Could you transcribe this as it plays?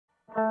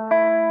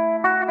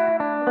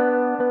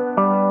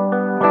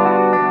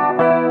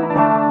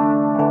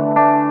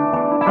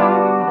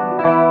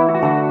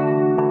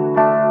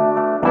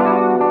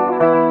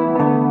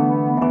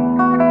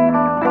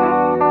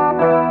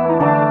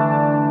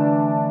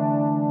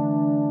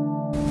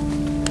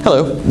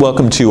Hello,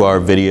 welcome to our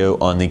video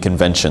on the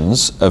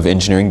conventions of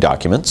engineering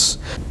documents.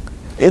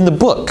 In the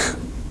book,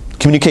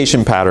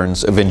 Communication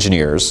Patterns of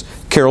Engineers,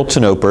 Carol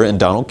Tanoper and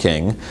Donald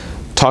King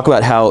talk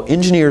about how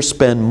engineers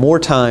spend more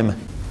time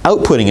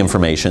outputting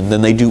information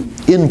than they do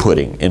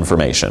inputting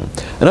information.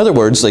 In other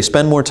words, they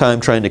spend more time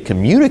trying to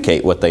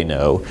communicate what they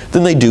know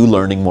than they do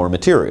learning more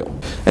material.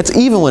 That's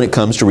even when it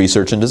comes to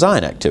research and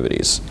design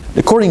activities.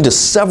 According to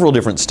several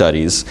different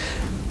studies,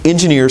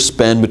 engineers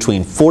spend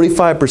between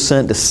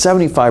 45% to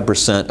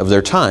 75% of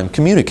their time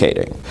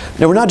communicating.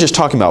 Now, we're not just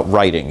talking about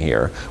writing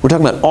here. We're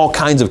talking about all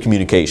kinds of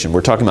communication.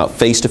 We're talking about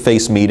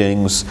face-to-face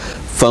meetings,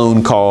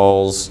 phone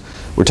calls,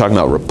 we're talking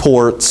about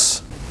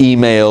reports,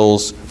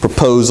 emails,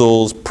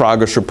 proposals,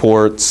 progress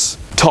reports,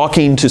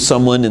 talking to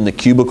someone in the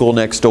cubicle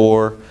next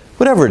door.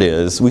 Whatever it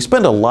is, we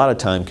spend a lot of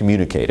time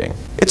communicating.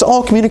 It's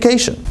all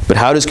communication. But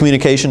how does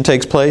communication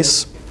take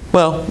place?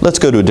 Well, let's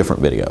go to a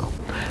different video.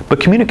 But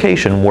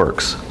communication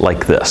works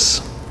like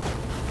this.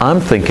 I'm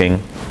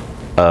thinking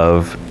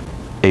of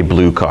a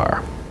blue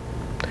car.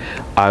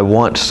 I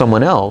want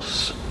someone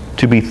else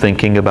to be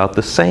thinking about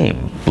the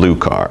same blue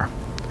car.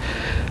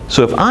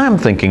 So if I'm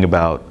thinking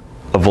about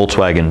a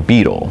Volkswagen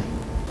Beetle,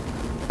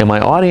 and my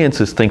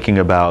audience is thinking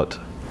about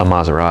a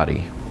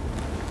Maserati,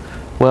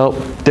 well,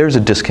 there's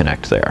a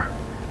disconnect there.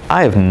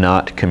 I have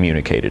not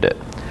communicated it.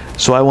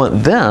 So I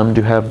want them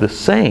to have the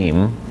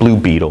same Blue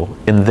Beetle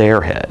in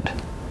their head.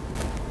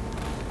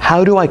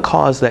 How do I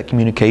cause that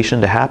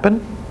communication to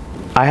happen?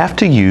 I have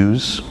to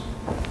use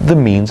the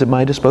means at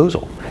my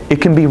disposal.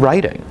 It can be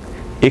writing,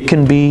 it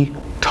can be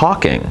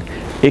talking,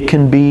 it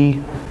can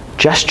be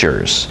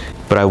gestures,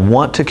 but I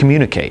want to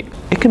communicate.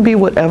 It can be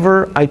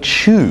whatever I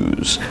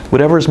choose,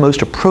 whatever is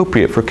most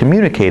appropriate for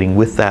communicating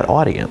with that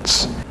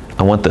audience.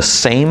 I want the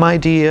same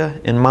idea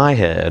in my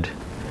head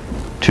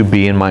to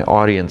be in my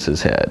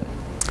audience's head.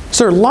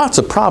 So there are lots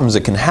of problems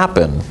that can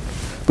happen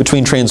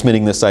between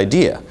transmitting this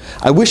idea.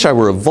 I wish I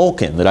were a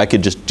Vulcan, that I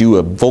could just do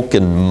a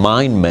Vulcan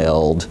mind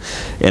meld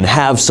and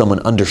have someone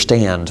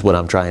understand what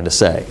I'm trying to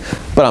say.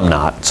 But I'm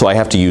not, so I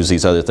have to use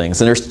these other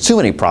things. And there's too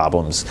many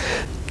problems.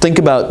 Think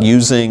about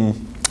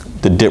using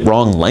the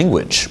wrong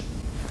language.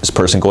 Is this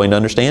person going to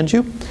understand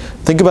you?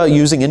 Think about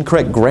using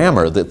incorrect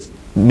grammar that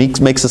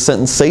makes a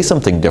sentence say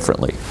something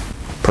differently.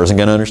 Person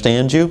going to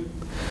understand you?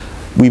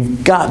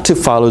 We've got to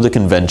follow the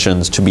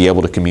conventions to be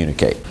able to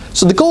communicate.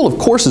 So the goal of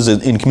courses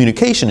in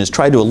communication is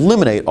try to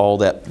eliminate all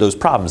those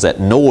problems, that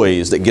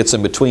noise that gets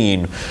in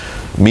between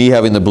me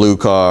having the blue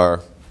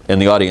car and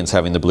the audience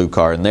having the blue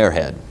car in their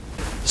head.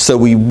 So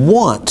we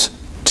want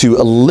to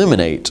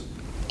eliminate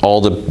all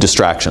the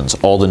distractions,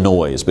 all the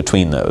noise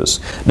between those.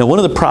 Now, one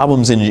of the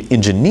problems in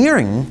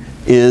engineering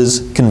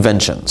is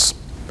conventions.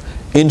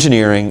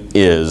 Engineering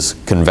is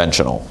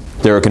conventional.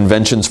 There are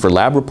conventions for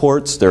lab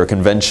reports, there are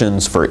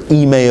conventions for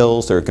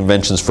emails, there are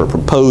conventions for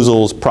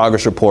proposals,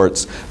 progress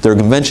reports, there are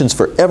conventions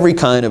for every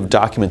kind of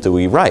document that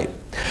we write.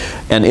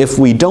 And if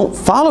we don't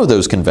follow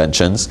those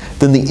conventions,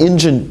 then the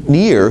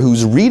engineer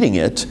who's reading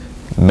it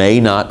may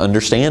not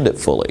understand it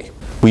fully.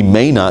 We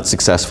may not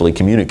successfully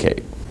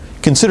communicate.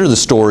 Consider the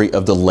story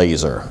of the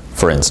laser,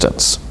 for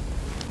instance.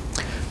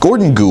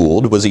 Gordon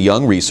Gould was a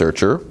young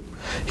researcher.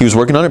 He was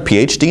working on a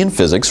PhD in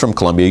physics from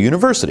Columbia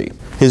University.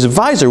 His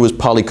advisor was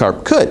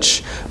Polycarp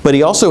Kutch, but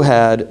he also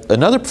had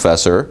another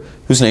professor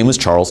whose name was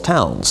Charles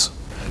Townes.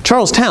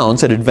 Charles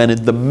Townes had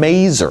invented the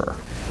maser,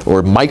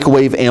 or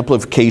microwave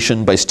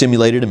amplification by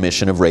stimulated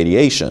emission of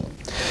radiation.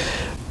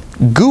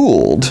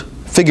 Gould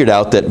figured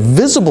out that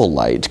visible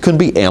light could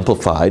be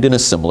amplified in a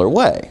similar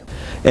way.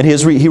 And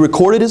he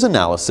recorded his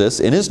analysis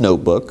in his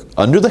notebook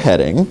under the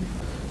heading,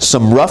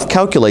 "Some Rough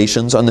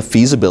Calculations on the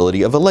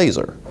Feasibility of a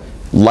Laser.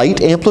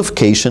 Light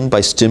amplification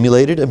by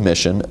stimulated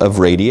emission of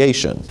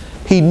radiation."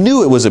 He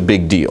knew it was a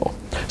big deal.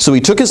 So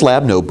he took his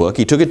lab notebook,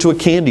 he took it to a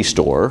candy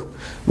store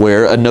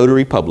where a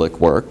notary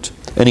public worked,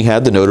 and he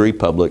had the notary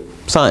public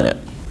sign it.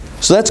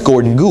 So that's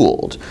Gordon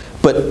Gould.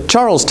 But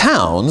Charles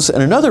Townes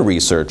and another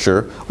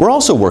researcher were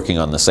also working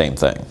on the same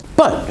thing.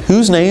 But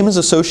whose name is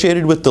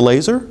associated with the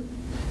laser?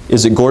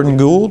 Is it Gordon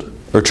Gould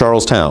or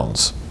Charles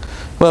Townes?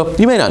 Well,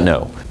 you may not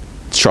know.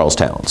 It's Charles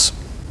Townes.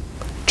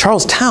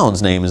 Charles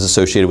Townes' name is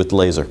associated with the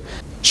laser.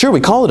 Sure,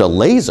 we call it a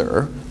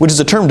laser, which is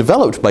a term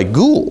developed by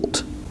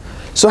Gould.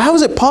 So how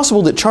is it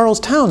possible that Charles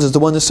Townes is the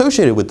one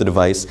associated with the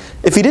device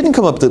if he didn't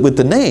come up with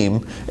the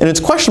name, and it's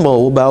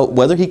questionable about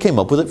whether he came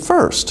up with it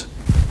first?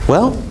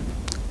 Well,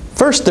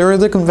 first there are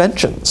the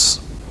conventions.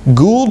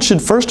 Gould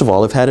should first of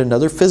all have had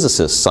another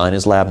physicist sign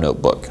his lab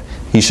notebook.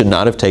 He should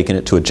not have taken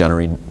it to a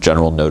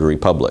general notary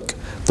public.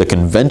 The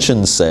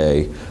conventions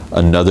say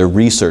another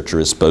researcher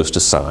is supposed to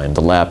sign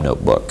the lab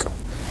notebook.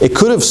 It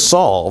could have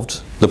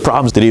solved the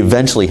problems that he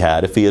eventually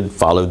had if he had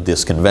followed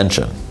this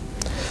convention.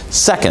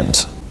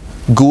 Second,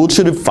 Gould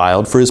should have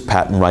filed for his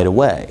patent right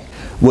away.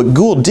 What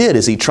Gould did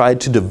is he tried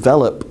to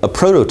develop a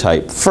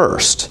prototype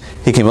first.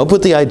 He came up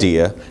with the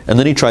idea, and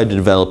then he tried to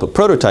develop a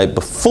prototype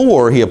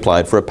before he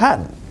applied for a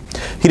patent.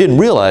 He didn't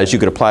realize you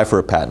could apply for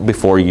a patent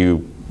before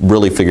you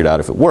really figured out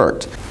if it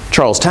worked.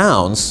 Charles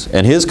Townes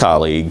and his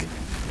colleague,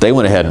 they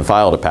went ahead and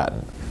filed a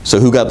patent. So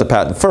who got the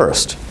patent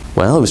first?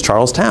 Well, it was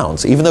Charles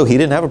Townes, even though he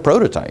didn't have a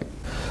prototype.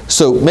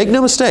 So make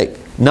no mistake,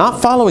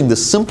 not following the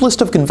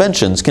simplest of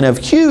conventions can have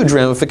huge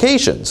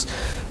ramifications.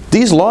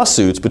 These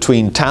lawsuits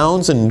between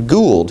Townes and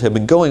Gould have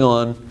been going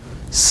on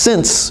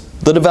since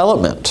the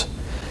development.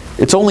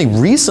 It's only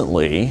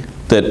recently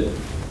that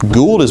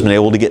Gould has been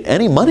able to get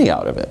any money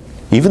out of it,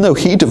 even though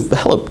he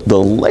developed the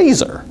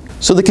laser.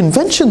 So the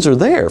conventions are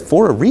there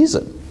for a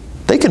reason.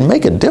 They can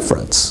make a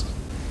difference.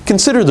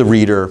 Consider the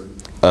reader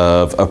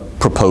of a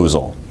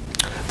proposal.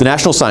 The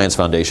National Science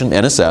Foundation,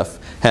 NSF,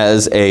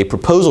 has a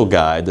proposal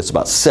guide that's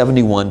about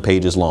 71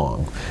 pages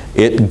long.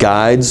 It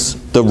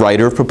guides the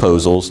writer of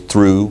proposals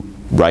through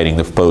writing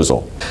the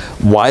proposal.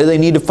 Why do they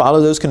need to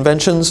follow those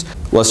conventions?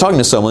 Well, I was talking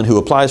to someone who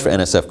applies for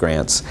NSF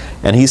grants,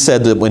 and he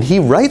said that when he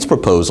writes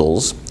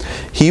proposals,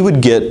 he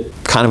would get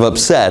kind of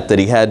upset that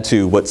he had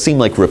to what seemed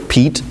like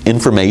repeat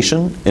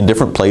information in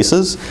different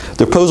places.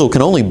 The proposal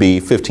can only be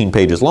 15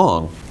 pages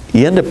long.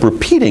 You end up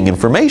repeating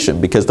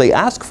information because they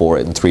ask for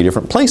it in 3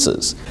 different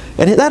places.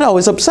 And that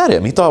always upset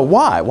him. He thought,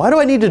 why? Why do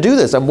I need to do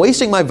this? I'm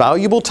wasting my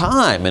valuable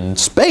time and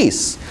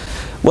space.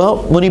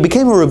 Well, when he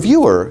became a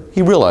reviewer,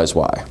 he realized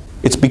why.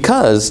 It's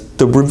because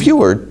the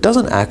reviewer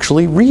doesn't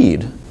actually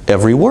read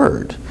every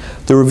word.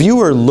 The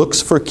reviewer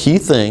looks for key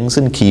things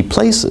in key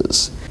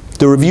places.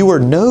 The reviewer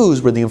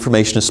knows where the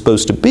information is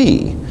supposed to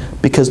be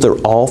because they're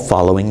all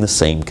following the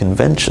same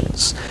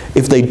conventions.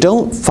 If they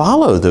don't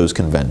follow those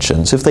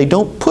conventions, if they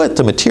don't put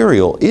the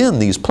material in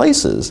these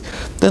places,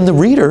 then the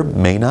reader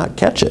may not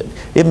catch it.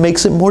 It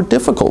makes it more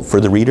difficult for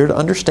the reader to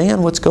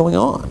understand what's going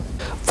on.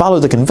 Follow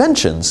the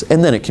conventions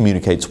and then it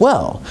communicates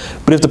well.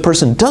 But if the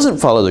person doesn't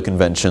follow the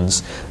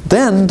conventions,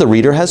 then the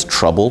reader has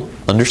trouble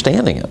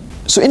understanding it.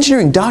 So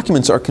engineering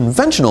documents are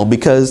conventional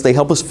because they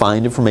help us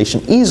find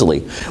information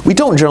easily. We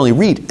don't generally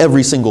read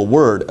every single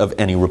word of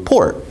any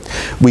report.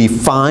 We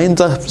find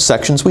the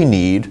sections we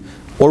need,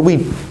 or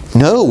we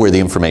know where the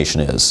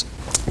information is.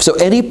 So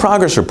any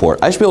progress report,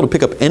 I should be able to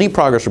pick up any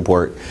progress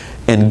report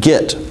and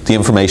get the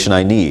information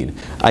I need.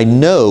 I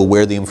know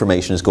where the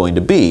information is going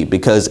to be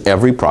because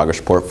every progress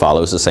report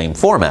follows the same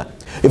format.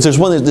 If there's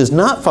one that does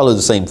not follow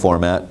the same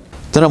format,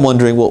 then I'm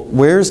wondering, well,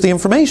 where's the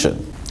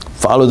information?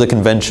 Follow the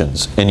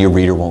conventions and your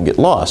reader won't get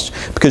lost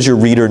because your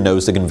reader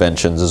knows the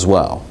conventions as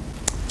well.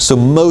 So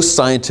most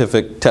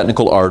scientific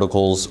technical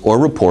articles or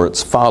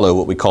reports follow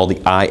what we call the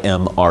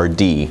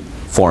IMRD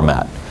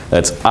format.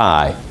 That's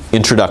I,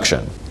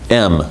 introduction,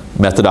 M,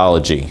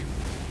 methodology,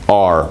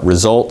 R,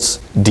 results,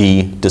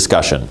 D,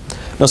 discussion.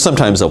 Now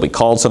sometimes they'll be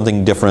called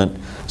something different.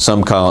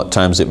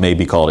 Sometimes it may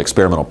be called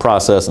experimental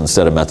process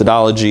instead of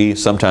methodology.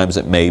 Sometimes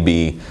it may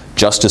be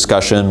just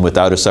discussion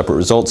without a separate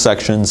results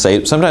section.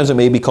 Sometimes it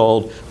may be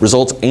called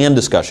results and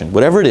discussion.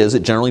 Whatever it is,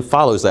 it generally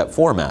follows that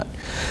format.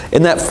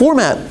 And that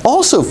format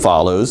also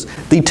follows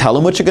the tell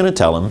them what you're going to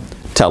tell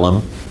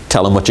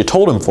them what you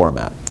told them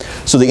format.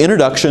 So the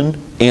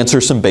introduction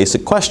answers some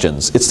basic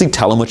questions. It's the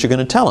tell them what you're going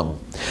to tell them.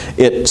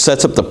 It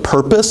sets up the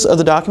purpose of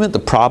the document, the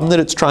problem that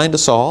it's trying to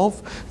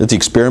solve, that the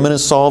experiment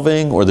is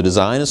solving or the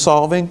design is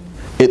solving.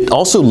 It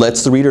also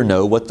lets the reader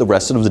know what the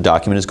rest of the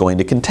document is going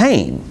to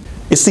contain.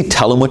 It's the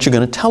tell them what you're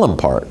going to tell them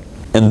part.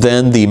 And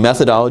then the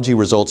methodology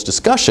results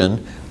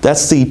discussion,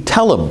 that's the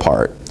tell them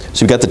part.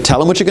 So you've got the tell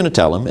them what you're going to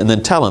tell them, and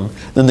then tell them.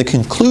 Then the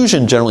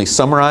conclusion generally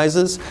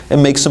summarizes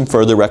and makes some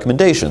further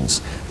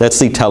recommendations. That's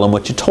the tell them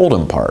what you told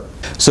them part.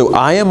 So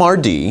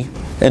IMRD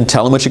and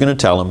tell them what you're going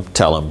to tell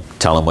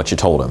them what you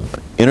told them.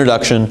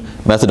 Introduction,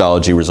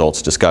 methodology,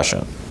 results,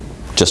 discussion.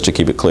 Just to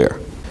keep it clear.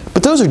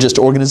 But those are just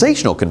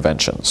organizational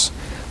conventions.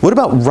 What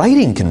about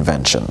writing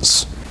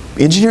conventions?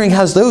 Engineering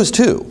has those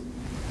too.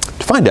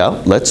 To find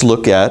out, let's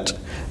look at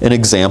an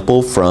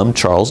example from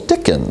Charles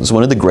Dickens,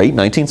 one of the great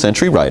 19th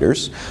century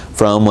writers,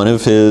 from one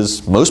of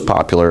his most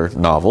popular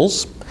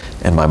novels,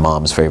 and my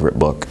mom's favorite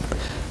book,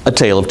 A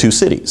Tale of Two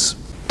Cities.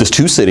 These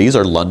two cities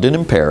are London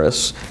and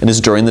Paris, and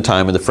is during the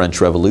time of the French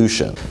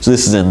Revolution. So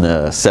this is in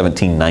the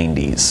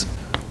 1790s.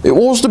 It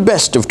was the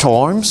best of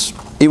times.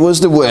 It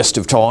was the worst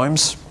of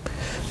times.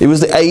 It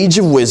was the age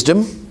of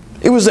wisdom.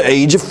 It was the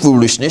age of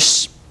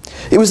foolishness.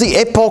 It was the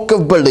epoch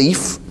of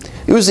belief.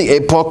 It was the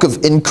epoch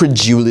of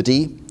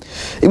incredulity.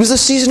 It was the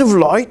season of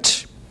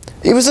light.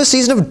 It was the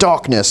season of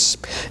darkness.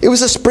 It was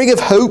the spring of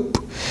hope.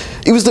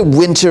 It was the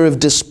winter of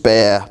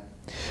despair.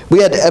 We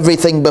had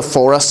everything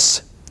before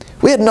us.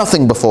 We had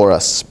nothing before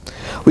us.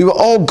 We were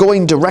all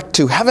going direct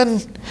to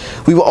heaven.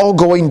 We were all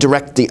going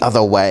direct the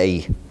other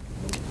way.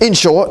 In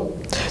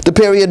short, the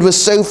period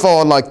was so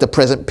far like the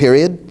present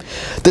period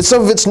that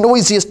some of its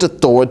noisiest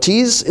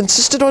authorities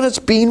insisted on its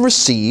being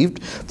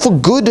received for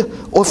good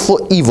or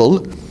for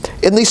evil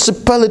in the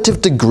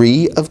superlative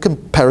degree of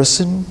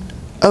comparison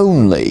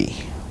only.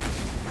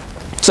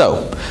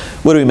 So,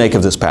 what do we make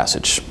of this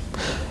passage?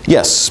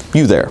 Yes,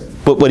 you there.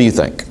 But what do you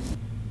think?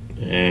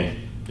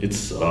 It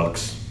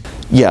sucks.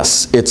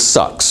 Yes, it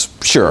sucks.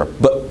 Sure.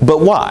 But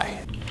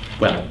why?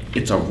 Well,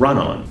 it's a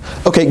run-on.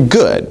 Okay,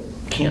 good.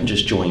 Can't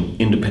just join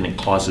independent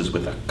clauses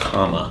with a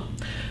comma.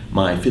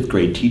 My 5th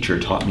grade teacher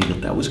taught me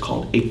that was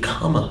called a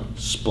comma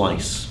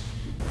splice.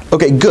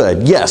 Okay,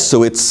 good. Yes,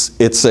 so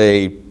it's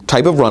a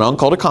type of run-on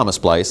called a comma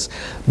splice.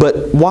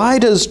 But why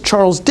does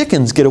Charles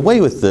Dickens get away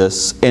with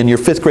this and your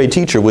 5th grade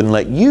teacher wouldn't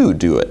let you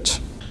do it?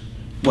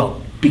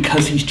 Well,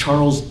 because he's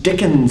Charles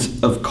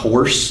Dickens, of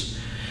course.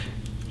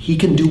 He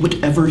can do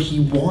whatever he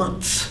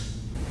wants.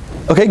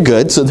 Okay,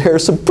 good. So there are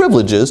some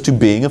privileges to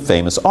being a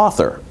famous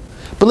author.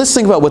 But let's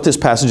think about what this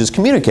passage is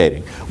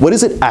communicating. What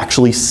is it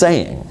actually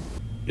saying?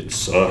 It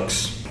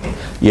sucks.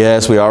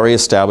 Yes, we already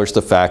established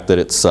the fact that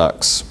it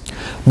sucks.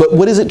 But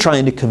what is it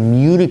trying to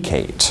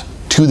communicate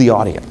to the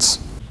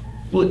audience?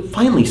 Well, it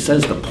finally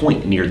says the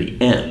point near the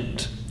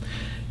end.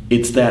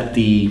 It's that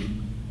the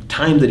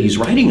time that he's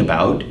writing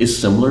about is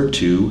similar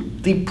to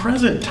the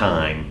present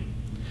time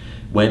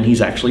when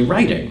he's actually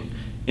writing.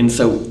 And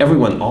so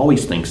everyone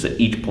always thinks that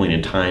each point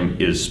in time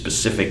is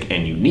specific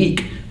and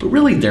unique, but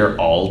really they're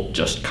all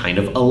just kind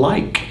of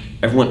alike.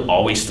 Everyone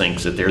always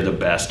thinks that they're the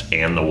best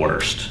and the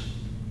worst.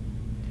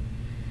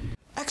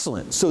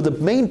 Excellent. So the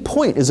main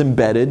point is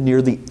embedded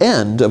near the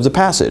end of the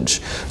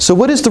passage. So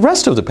what is the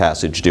rest of the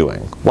passage doing?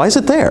 Why is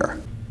it there?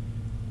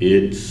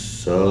 It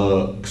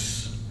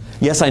sucks.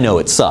 Yes, I know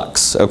it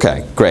sucks.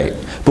 Okay, great.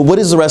 But what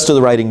is the rest of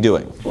the writing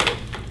doing?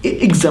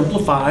 It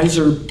exemplifies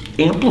or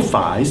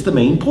amplifies the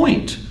main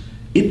point.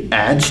 It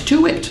adds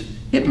to it.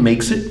 It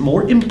makes it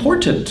more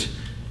important.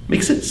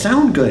 Makes it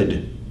sound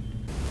good.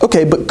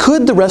 Okay, but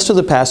could the rest of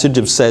the passage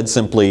have said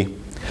simply,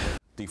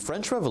 the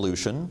French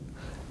Revolution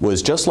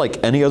was just like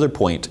any other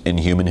point in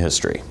human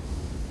history?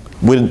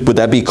 Would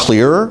that be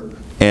clearer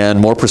and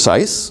more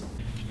precise?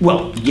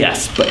 Well,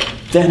 yes, but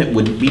then it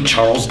wouldn't be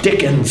Charles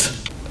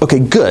Dickens. Okay,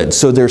 good.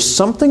 So there's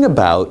something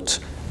about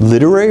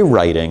literary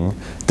writing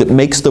that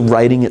makes the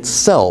writing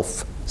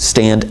itself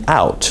stand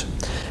out.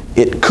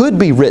 It could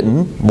be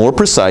written more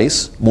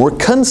precise, more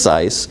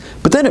concise,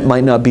 but then it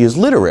might not be as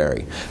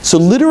literary. So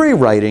literary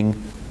writing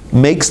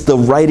makes the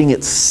writing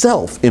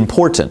itself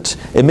important.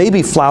 It may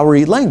be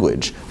flowery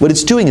language. What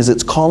it's doing is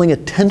it's calling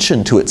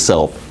attention to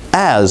itself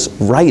as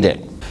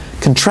writing.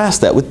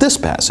 Contrast that with this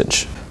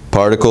passage.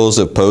 Particles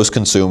of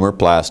post-consumer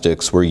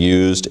plastics were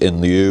used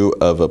in lieu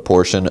of a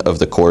portion of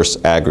the coarse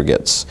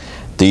aggregates.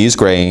 These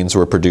grains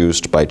were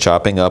produced by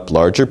chopping up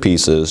larger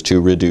pieces to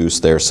reduce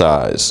their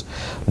size.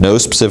 No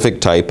specific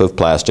type of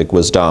plastic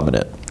was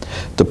dominant.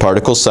 The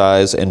particle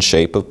size and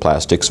shape of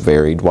plastics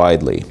varied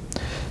widely.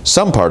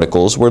 Some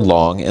particles were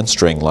long and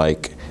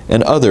string-like,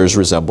 and others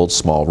resembled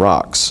small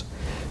rocks.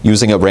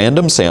 Using a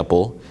random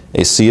sample,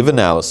 a sieve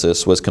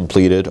analysis was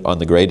completed on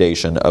the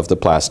gradation of the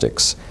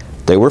plastics.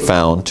 They were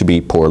found to be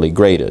poorly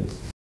graded.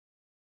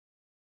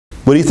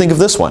 What do you think of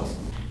this one?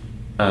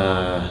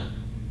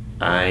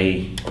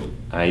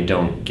 I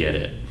don't get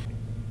it.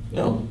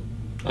 Well,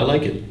 I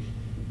like it.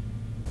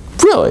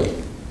 Really?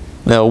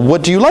 Now,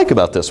 what do you like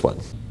about this one?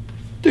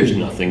 There's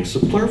nothing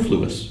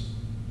superfluous.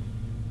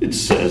 It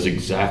says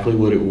exactly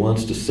what it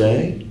wants to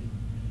say,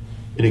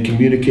 and it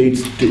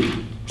communicates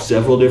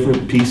several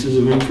different pieces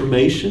of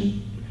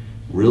information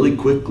really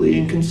quickly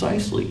and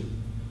concisely.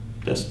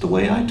 That's the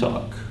way I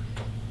talk.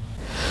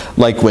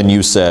 Like when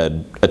you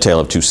said A Tale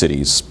of Two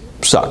Cities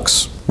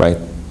sucks, right?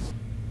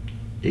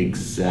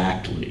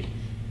 Exactly.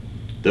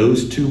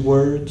 Those two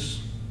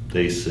words,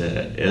 they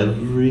said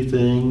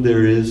everything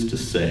there is to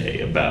say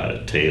about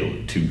A Tale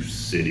of Two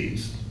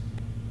Cities.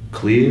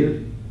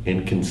 Clear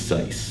and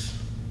concise.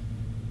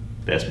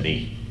 That's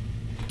me.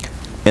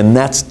 And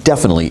that's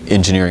definitely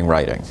engineering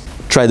writing.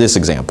 Try this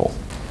example.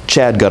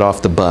 Chad got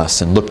off the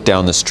bus and looked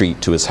down the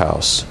street to his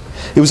house.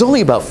 It was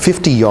only about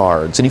 50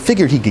 yards, and he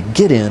figured he could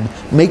get in,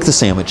 make the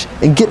sandwich,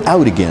 and get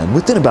out again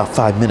within about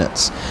 5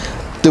 minutes.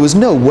 There was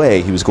no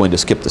way he was going to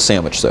skip the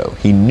sandwich, though.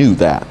 He knew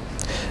that.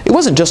 It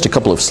wasn't just a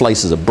couple of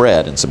slices of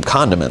bread and some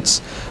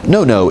condiments.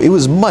 No, it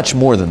was much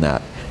more than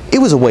that. It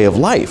was a way of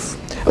life,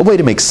 a way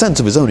to make sense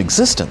of his own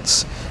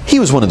existence. He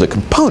was one of the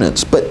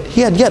components, but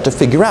he had yet to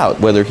figure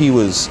out whether he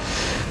was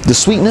the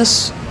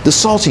sweetness, the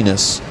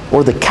saltiness,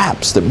 or the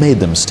caps that made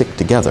them stick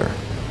together.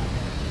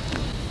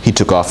 He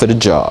took off at a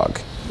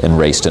jog and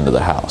raced into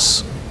the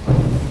house.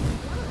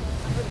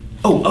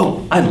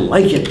 Oh, I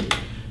like it.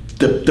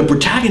 The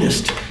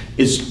protagonist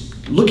is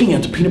looking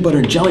at the peanut butter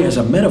and jelly as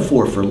a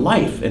metaphor for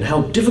life and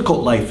how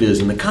difficult life is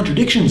and the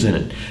contradictions in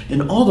it.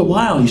 And all the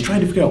while, he's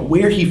trying to figure out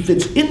where he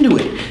fits into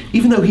it,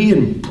 even though he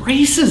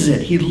embraces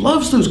it. He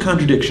loves those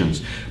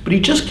contradictions, but he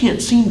just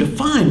can't seem to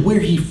find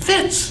where he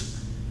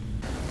fits.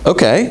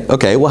 Okay,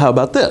 well, how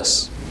about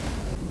this?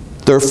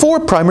 There are 4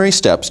 primary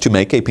steps to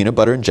make a peanut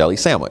butter and jelly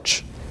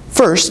sandwich.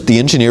 First, the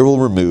engineer will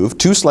remove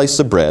 2 slices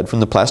of bread from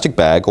the plastic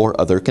bag or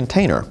other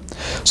container.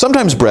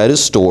 Sometimes bread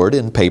is stored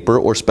in paper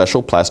or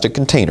special plastic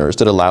containers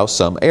that allow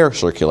some air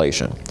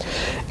circulation.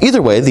 Either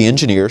way, the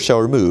engineer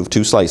shall remove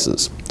 2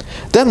 slices.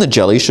 Then the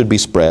jelly should be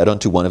spread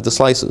onto one of the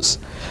slices.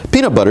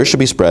 Peanut butter should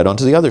be spread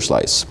onto the other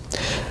slice.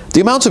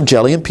 The amounts of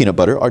jelly and peanut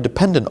butter are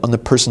dependent on the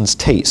person's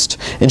taste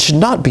and should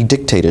not be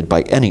dictated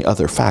by any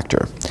other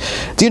factor.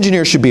 The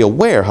engineer should be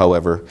aware,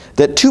 however,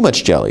 that too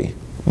much jelly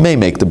may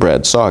make the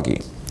bread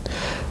soggy.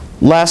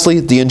 Lastly,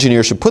 the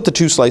engineer should put the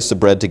two slices of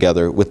bread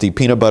together with the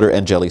peanut butter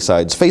and jelly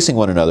sides facing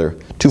one another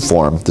to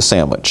form the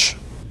sandwich.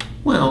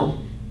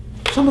 Well,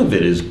 some of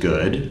it is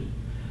good.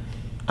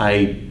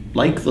 I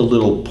like the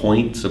little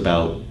points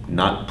about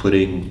not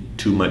putting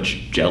too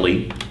much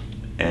jelly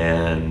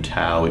and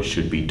how it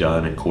should be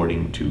done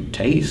according to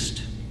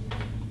taste.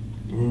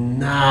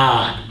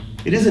 Nah,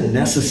 it isn't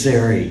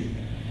necessary.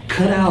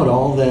 Cut out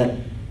all that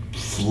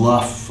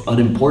fluff,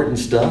 unimportant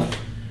stuff,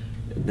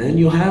 and then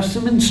you'll have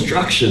some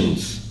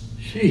instructions.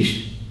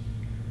 Sheesh.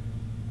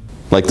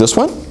 Like this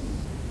one?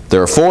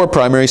 There are 4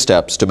 primary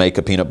steps to make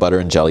a peanut butter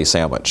and jelly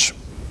sandwich.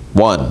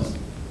 1.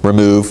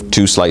 Remove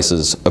 2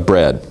 slices of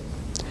bread.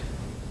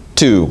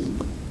 2.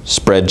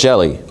 Spread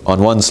jelly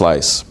on one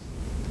slice.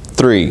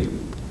 3.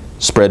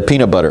 Spread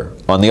peanut butter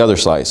on the other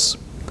slice.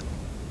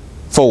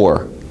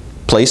 4.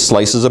 Place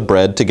slices of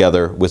bread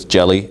together with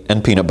jelly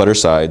and peanut butter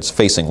sides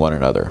facing one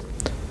another.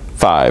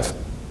 5.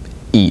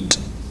 Eat.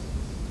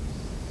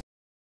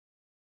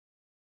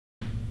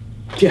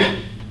 Yeah,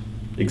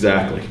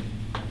 exactly.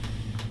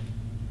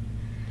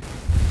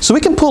 So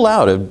we can pull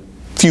out a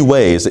few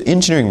ways that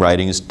engineering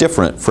writing is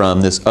different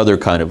from this other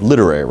kind of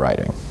literary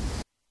writing.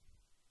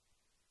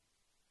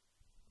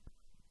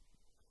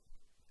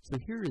 So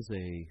here is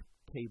a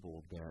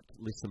table that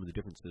lists some of the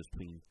differences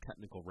between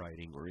technical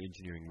writing or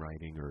engineering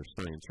writing or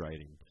science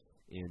writing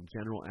and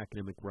general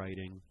academic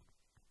writing,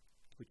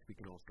 which we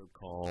can also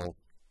call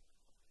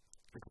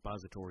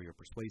expository or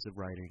persuasive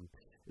writing,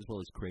 as well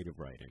as creative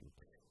writing.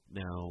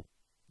 Now,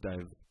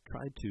 I've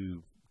tried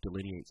to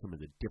delineate some of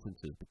the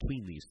differences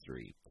between these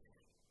three.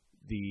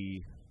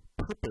 The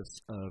purpose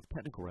of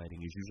technical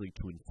writing is usually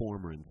to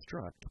inform or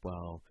instruct,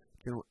 while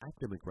general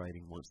academic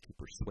writing wants to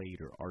persuade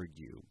or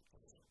argue.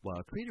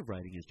 While creative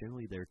writing is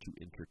generally there to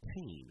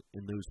entertain,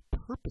 and those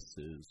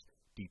purposes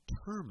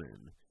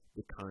determine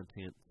the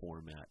content,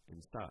 format,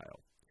 and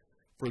style.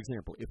 For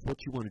example, if what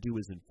you want to do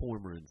is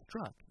inform or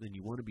instruct, then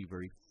you want to be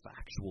very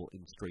factual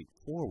and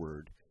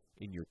straightforward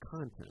in your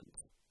content.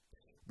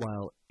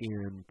 While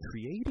in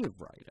creative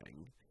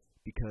writing,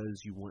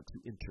 because you want to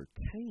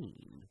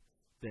entertain,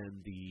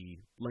 then the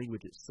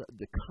language itself,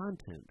 the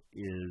content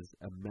is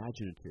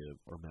imaginative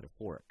or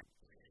metaphoric,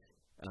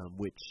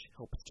 which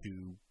helps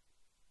to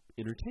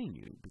entertain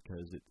you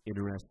because it's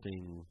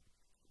interesting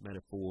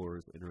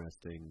metaphors,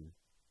 interesting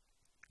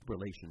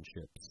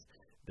relationships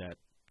that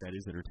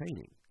is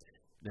entertaining.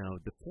 Now,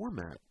 the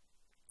format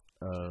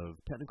of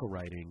technical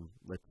writing,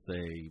 let's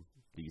say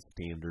the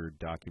standard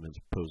documents,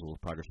 proposals,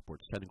 progress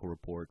reports, technical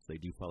reports, they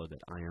do follow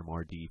that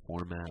IMRD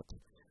format.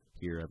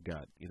 Here I've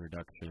got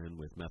introduction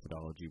with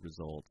methodology,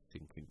 results,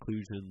 and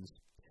conclusions.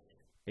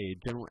 A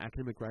general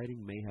academic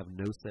writing may have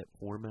no set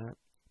format,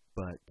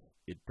 but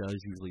it does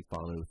usually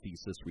follow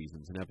thesis,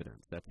 reasons, and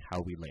evidence. That's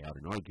how we lay out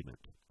an argument.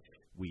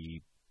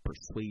 We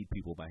persuade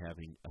people by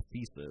having a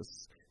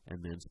thesis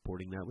and then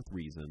supporting that with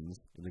reasons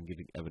and then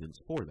giving evidence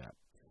for that.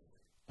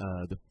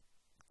 The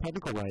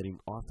technical writing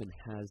often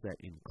has that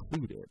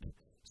included.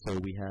 So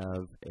we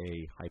have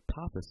a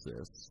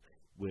hypothesis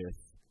with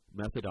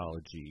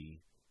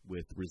methodology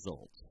with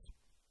results.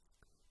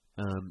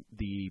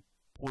 The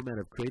format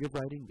of creative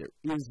writing,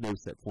 there is no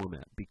set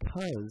format.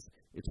 Because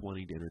it's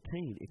wanting to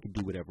entertain, it can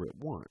do whatever it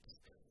wants.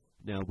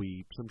 Now,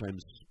 we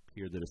sometimes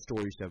hear that a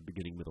story should have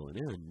beginning, middle, and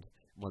end.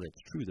 While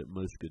that's true that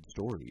most good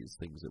stories,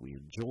 things that we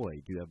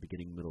enjoy, do have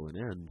beginning, middle, and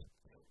end,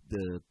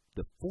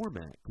 the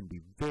format can be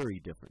very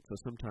different. So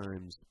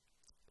sometimes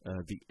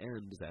the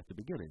end is at the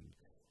beginning.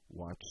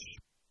 Watch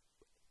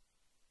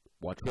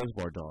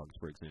Reservoir Dogs,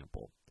 for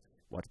example.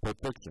 Watch Pulp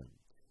Fiction.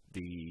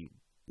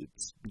 It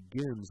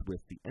begins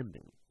with the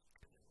ending.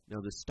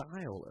 Now, the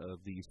style of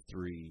these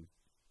three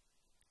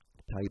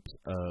types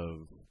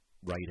of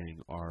writing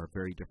are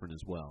very different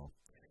as well.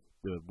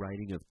 The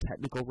writing of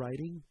technical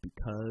writing,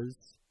 because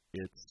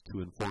it's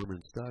to inform and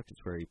instruct,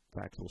 it's very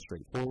factual,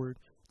 straightforward.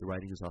 The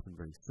writing is often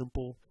very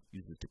simple,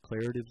 uses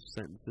declarative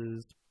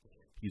sentences,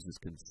 uses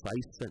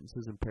concise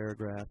sentences and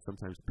paragraphs.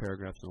 Sometimes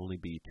paragraphs will only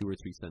be 2 or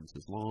 3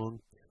 sentences long.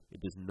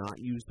 It does not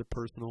use the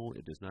personal.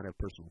 It does not have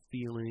personal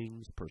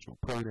feelings, personal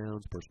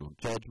pronouns, personal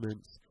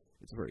judgments.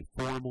 It's very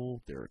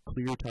formal. There are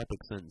clear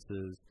topic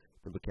sentences.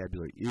 The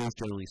vocabulary is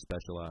generally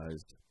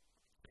specialized,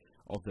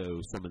 although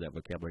some of that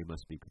vocabulary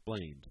must be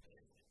explained.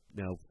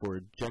 Now,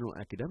 for general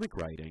academic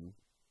writing,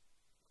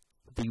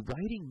 the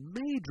writing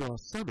may draw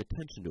some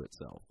attention to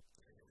itself.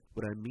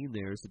 What I mean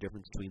there is the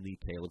difference between the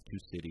Tale of Two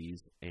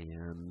Cities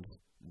and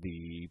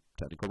the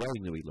technical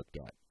writing that we looked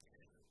at.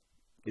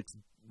 It's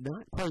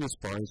not quite as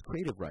far as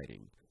creative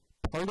writing.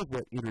 Part of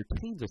what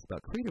entertains us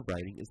about creative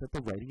writing is that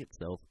the writing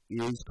itself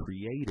is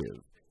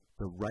creative.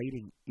 The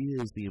writing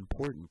is the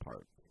important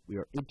part. We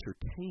are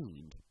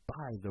entertained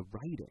by the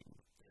writing.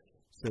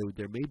 So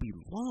there may be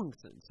long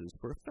sentences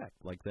for effect,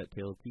 like that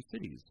Tale of Two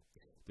Cities.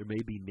 There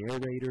may be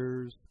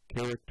narrators,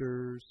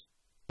 characters,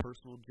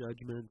 personal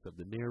judgments of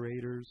the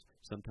narrators.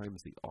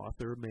 Sometimes the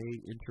author may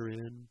enter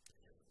in.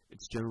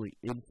 It's generally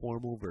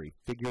informal, very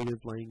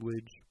figurative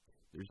language.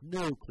 There's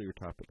no clear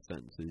topic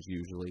sentences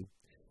usually.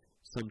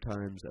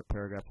 Sometimes a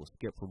paragraph will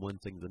skip from one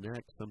thing to the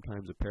next.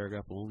 Sometimes a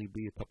paragraph will only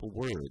be a couple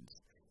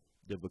words.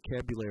 The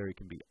vocabulary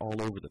can be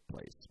all over the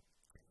place.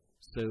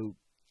 So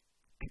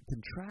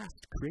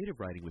contrast creative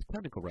writing with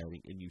technical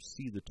writing, and you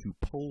see the two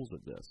poles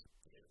of this.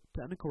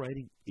 Technical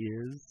writing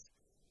is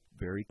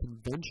very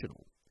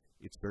conventional.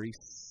 It's very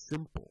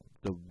simple.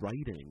 The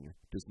writing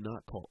does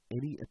not call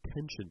any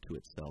attention to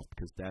itself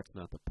because that's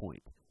not the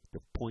point. The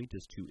point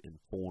is to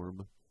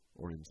inform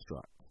or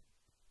instruct.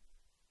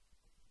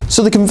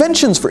 So the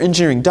conventions for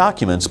engineering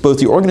documents, both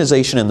the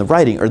organization and the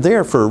writing, are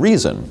there for a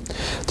reason.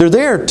 They're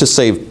there to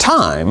save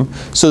time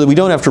so that we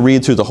don't have to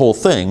read through the whole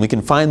thing. We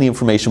can find the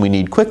information we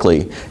need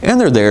quickly, and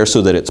they're there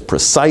so that it's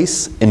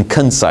precise and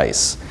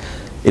concise.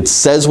 It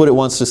says what it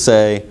wants to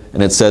say,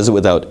 and it says it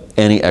without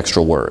any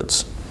extra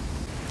words.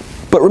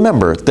 But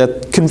remember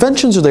that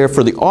conventions are there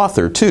for the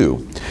author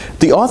too.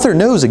 The author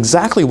knows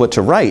exactly what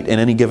to write in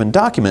any given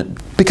document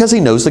because he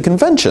knows the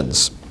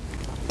conventions.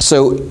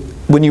 So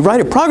when you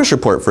write a progress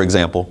report, for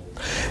example,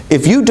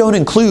 if you don't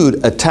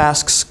include a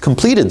tasks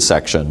completed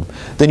section,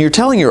 then you're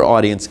telling your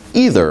audience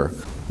either,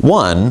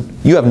 1,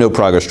 you have no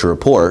progress to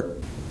report,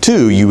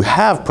 2, you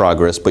have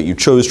progress but you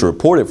chose to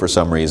report it for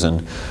some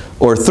reason,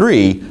 or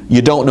 3,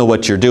 you don't know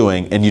what you're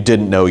doing and you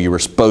didn't know you were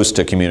supposed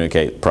to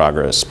communicate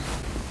progress.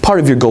 Part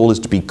of your goal is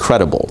to be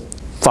credible.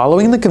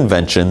 Following the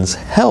conventions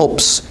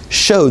helps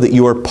show that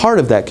you are part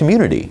of that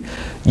community.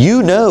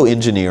 You know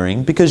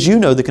engineering because you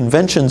know the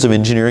conventions of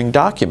engineering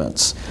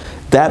documents.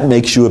 That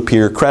makes you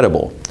appear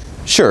credible.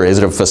 Sure, is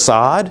it a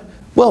facade?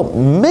 Well,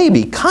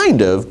 maybe,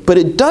 kind of, but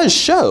it does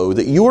show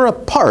that you are a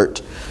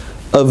part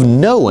of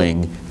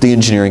knowing the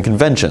engineering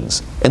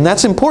conventions. And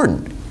that's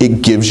important.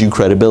 It gives you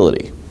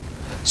credibility.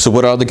 So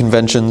what are the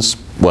conventions?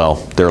 Well,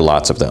 there are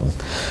lots of them.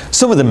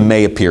 Some of them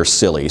may appear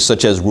silly,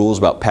 such as rules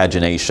about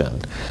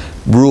pagination.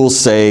 Rules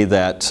say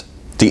that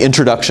the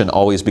introduction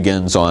always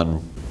begins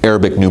on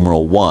Arabic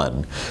numeral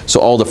 1.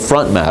 So all the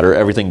front matter,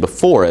 everything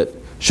before it,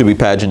 should be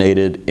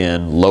paginated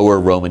in lower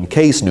Roman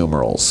case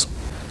numerals.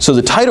 So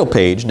the title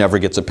page never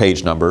gets a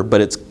page number,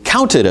 but it's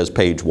counted as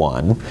page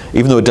 1,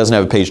 even though it doesn't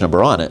have a page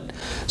number on it.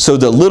 So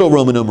the little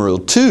Roman numeral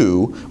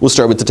 2 will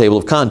start with the table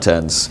of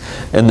contents,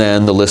 and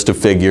then the list of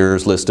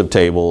figures, list of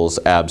tables,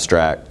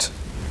 abstract,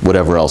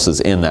 whatever else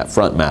is in that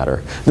front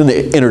matter. Then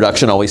the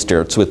introduction always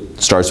starts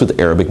with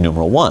Arabic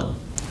numeral 1.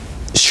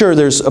 Sure,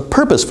 there's a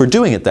purpose for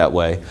doing it that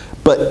way,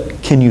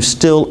 but can you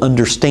still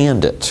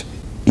understand it,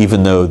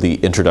 even though the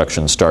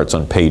introduction starts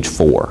on page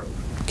 4?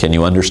 Can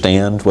you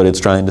understand what it's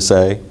trying to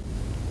say?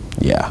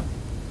 Yeah.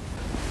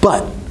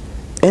 But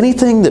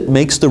anything that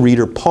makes the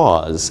reader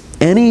pause,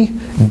 any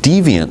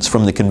deviance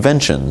from the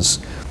conventions,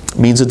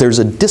 means that there's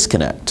a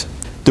disconnect.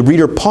 The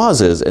reader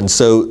pauses, and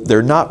so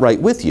they're not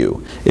right with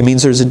you. It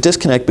means there's a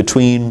disconnect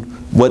between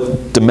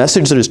what the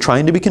message that is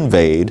trying to be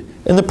conveyed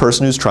and the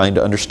person who's trying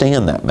to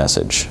understand that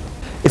message.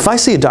 If I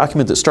see a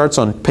document that starts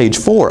on page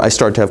 4, I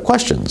start to have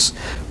questions.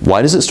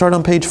 Why does it start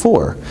on page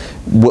 4?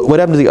 What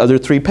happened to the other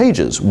 3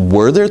 pages?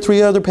 Were there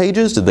 3 other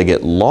pages? Did they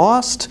get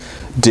lost?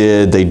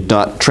 Did they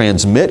not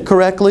transmit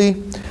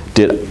correctly?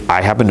 Did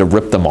I happen to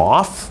rip them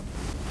off?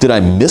 Did I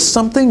miss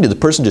something? Did the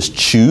person just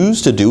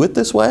choose to do it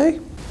this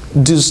way?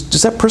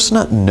 Does that person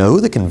not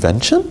know the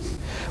convention?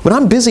 When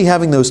I'm busy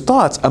having those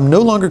thoughts, I'm no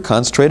longer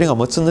concentrating on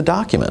what's in the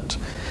document.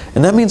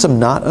 And that means I'm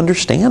not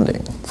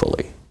understanding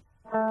fully.